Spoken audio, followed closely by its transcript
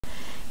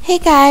Hey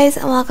guys,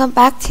 and welcome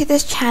back to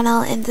this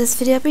channel. In this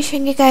video I'll be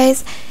showing you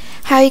guys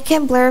how you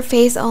can blur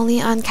face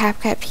only on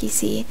CapCut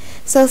PC.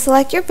 So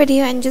select your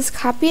video and just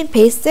copy and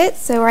paste it.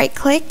 So right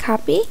click,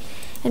 copy,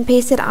 and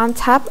paste it on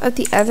top of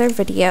the other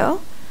video.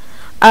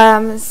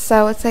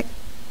 So it's like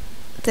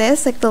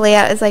this, like the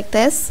layout is like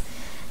this.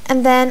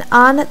 And then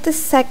on the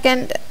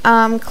second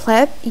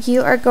clip,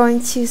 you are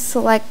going to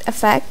select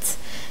Effects,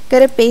 go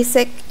to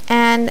Basic,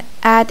 and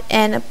add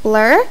in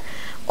Blur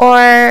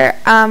or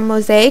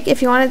Mosaic.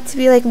 If you want it to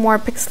be like more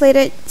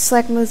pixelated,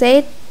 select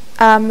Mosaic.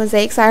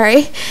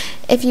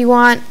 If you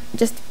want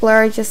just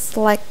blur, just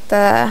select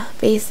the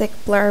basic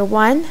blur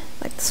one,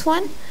 like this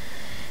one.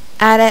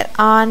 Add it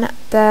on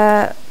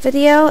the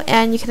video,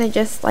 and you can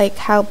adjust like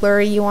how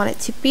blurry you want it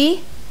to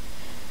be.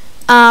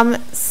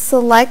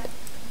 Select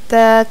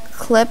the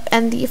clip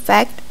and the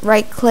effect,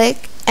 right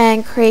click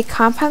and create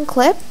compound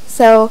clip.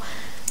 So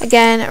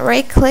again,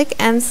 right click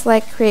and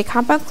select create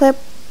compound clip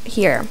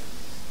here.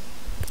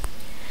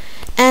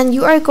 And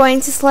you are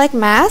going to select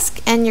mask,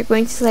 and you're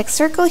going to select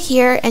circle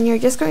here, and you're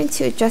just going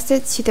to adjust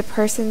it to the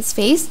person's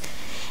face.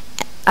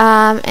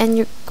 And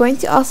you're going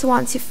to also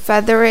want to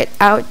feather it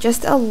out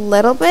just a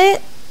little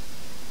bit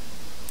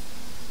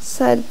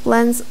so it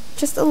blends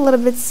just a little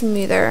bit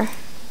smoother.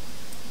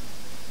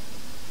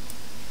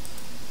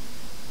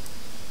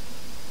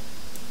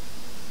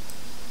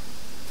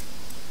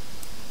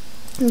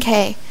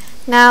 Okay,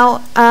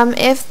 now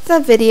if the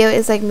video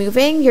is like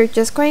moving, you're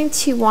just going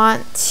to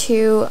want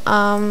to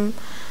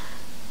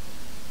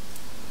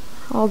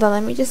hold on,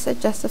 let me just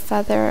adjust the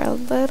feather a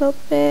little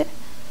bit.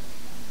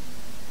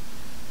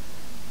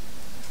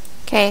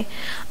 Okay,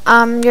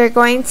 you're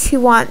going to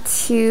want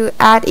to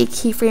add a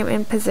keyframe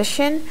in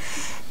position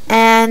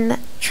and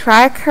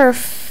track her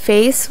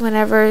face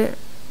whenever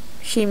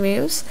she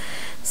moves.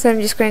 So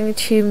I'm just going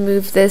to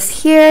move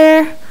this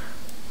here,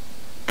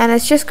 and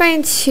it's just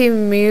going to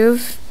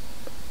move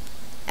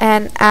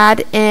and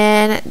add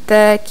in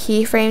the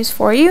keyframes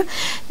for you.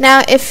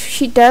 Now if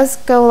she does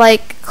go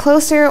like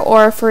closer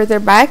or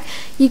further back,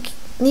 you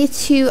need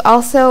to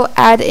also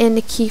add in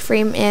the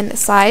keyframe in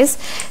size.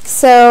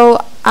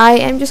 So I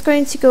am just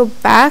going to go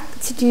back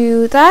to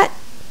do that.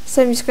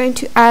 So I'm just going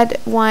to add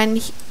one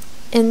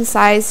in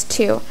size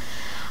too.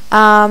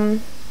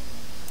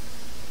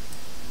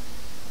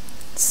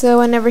 So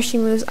whenever she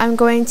moves, I'm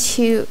going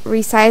to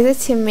resize it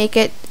to make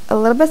it a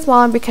little bit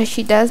smaller because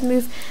she does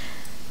move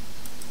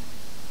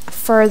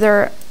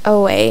further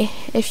away.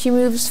 If she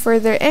moves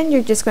further in,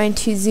 you're just going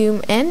to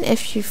zoom in. If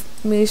she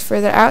moves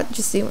further out,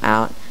 just zoom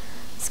out,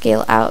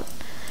 scale out.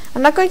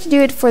 I'm not going to do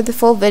it for the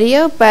full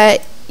video,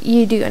 but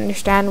you do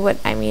understand what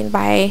I mean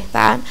by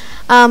that.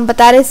 But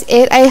that is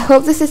it. I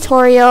hope this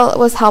tutorial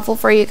was helpful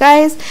for you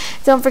guys.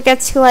 Don't forget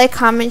to like,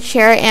 comment,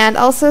 share, and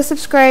also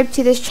subscribe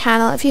to this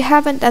channel if you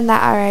haven't done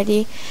that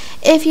already.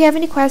 If you have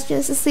any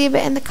questions, just leave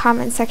it in the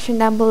comment section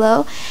down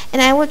below,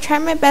 and I will try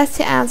my best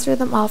to answer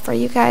them all for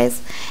you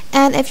guys.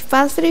 And if you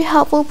found this video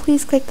helpful,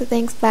 please click the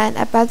thanks button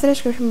above the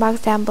description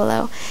box down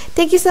below.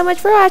 Thank you so much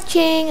for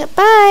watching.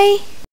 Bye!